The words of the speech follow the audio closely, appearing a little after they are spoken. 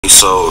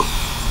So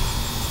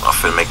I'm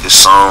finna make this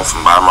song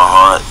from bottom of my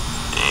heart,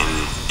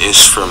 and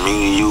it's from me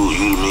to you,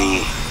 you to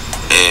me,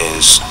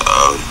 as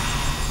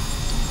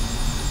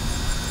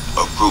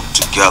a group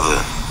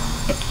together,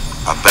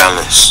 a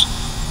balance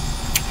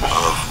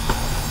of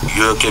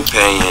your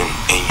companion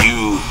and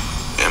you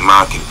and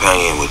my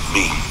companion with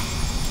me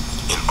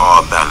in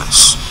all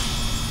balance.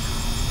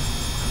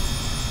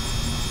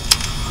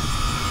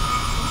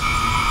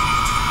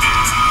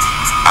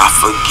 I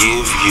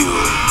forgive you.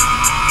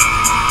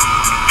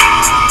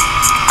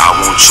 I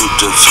want you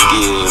to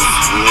forgive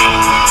me.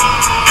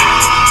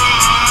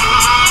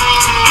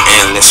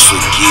 And let's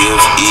forgive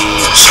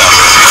each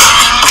other.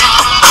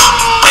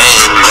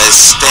 And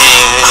let's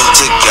stand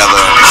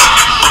together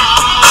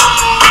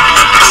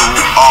through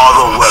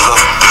all the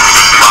weather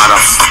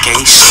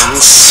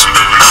modifications,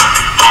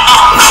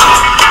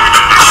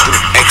 the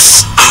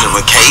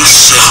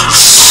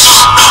explications.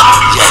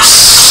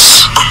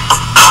 Yes.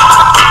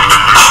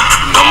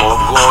 No more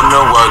going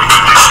to work.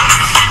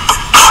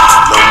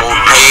 No more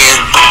pain,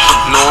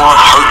 no more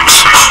hurt.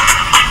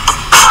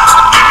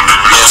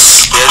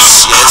 Yes,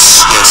 yes,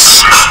 yes,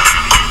 yes.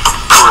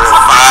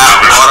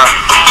 Purified water.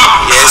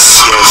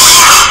 Yes, yes.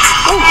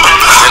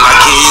 And our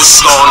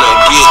kids gonna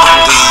get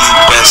the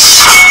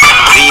best.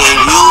 Me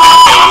and you,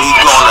 and we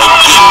gonna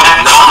get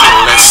nothing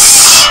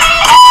less.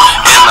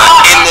 And our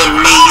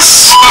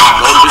enemies,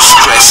 no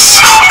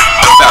distress.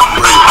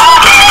 Evaporated.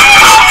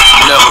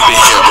 Never been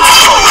here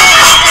before.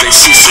 They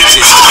cease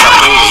existence. I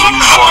mean, and you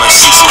wanna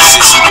cease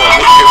existence. You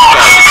wanna make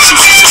everybody cease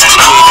existence.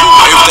 Me and you,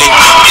 everything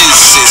is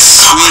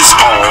this. Squeeze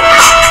all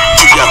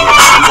together. We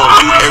gonna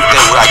do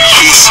everything with our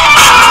kids.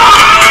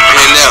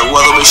 And that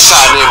weather was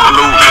shining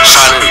blue,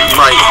 shining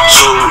bright,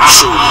 so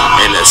true.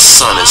 And the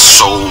sun is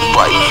so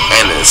bright,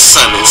 and the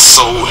sun is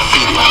so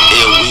heated,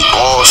 and we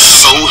all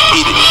so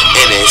heated,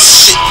 and that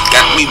shit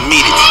got me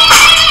meated.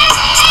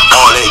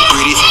 All that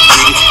greedy,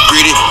 greedy,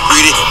 greedy,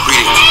 greedy,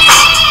 greedy.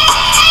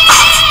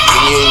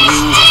 Me and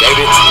you,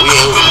 baby, we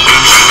ain't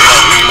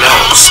nothing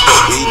else,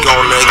 but we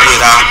gonna get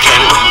our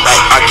planet back.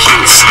 Our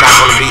kids not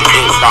gonna be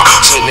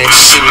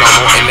indoctrination no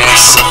more, and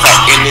that's a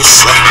fact. And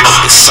this left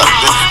is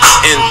something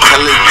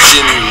intelligent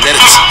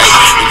genetics. Ay,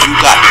 and you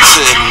got to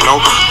know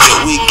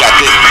that we got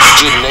the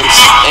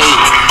genetics. Ay,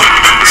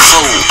 so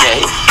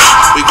okay,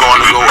 we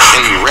gonna go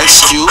and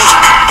rescue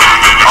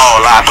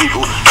all our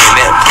people in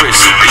that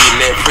prison, eating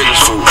that prison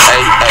food.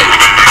 Ay, ay.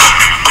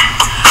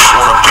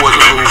 Wanna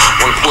poison who?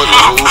 Wanna poison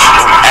who?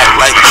 Wanna act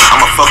like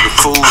I'm a fucking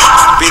fool?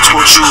 Bitch,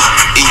 won't you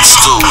eat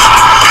stew?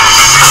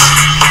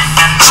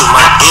 To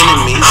my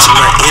enemy, to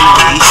my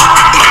enemy,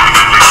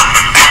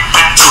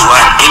 to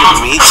our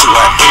enemy, to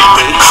our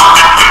enemy.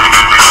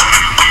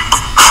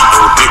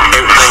 We'll get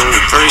everything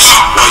first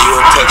while you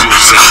in touch and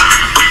say.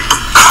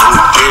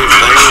 We'll get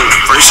everything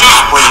first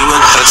while you in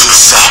touch and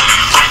say.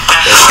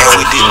 And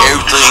we did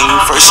everything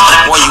first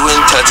while you in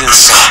touch and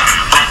say.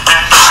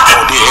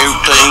 Oh, did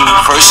everything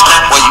first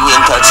while you in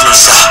touch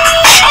inside.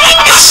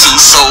 And she's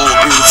so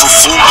beautiful,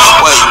 fool,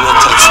 while you in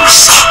touch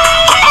inside.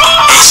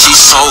 And she's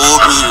so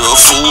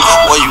beautiful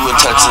while you in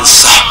touch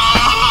inside.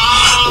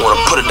 Wanna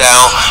put her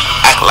down,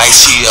 act like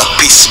she a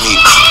piece of me.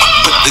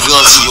 Put the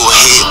guns in your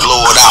head,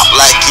 blow it out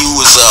like you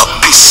was a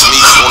piece of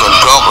me. Wanna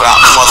drop it out,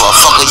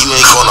 motherfucker, you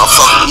ain't gonna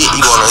fucking eat. You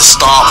gonna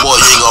starve, boy,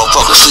 you ain't gonna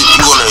fucking sleep.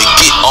 You gonna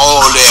get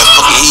all that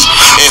fucking heat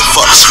and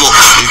fuck smoke.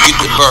 You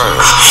get the burn.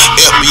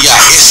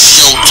 FBI, it's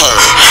your turn.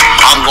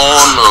 I'm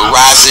gonna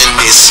rise in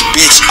this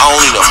bitch. I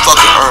don't need a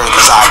fucking earn,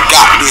 cause I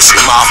got this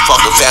in my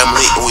fucking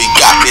family, and we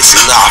got this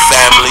in our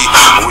family,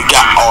 and we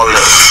got all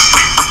that.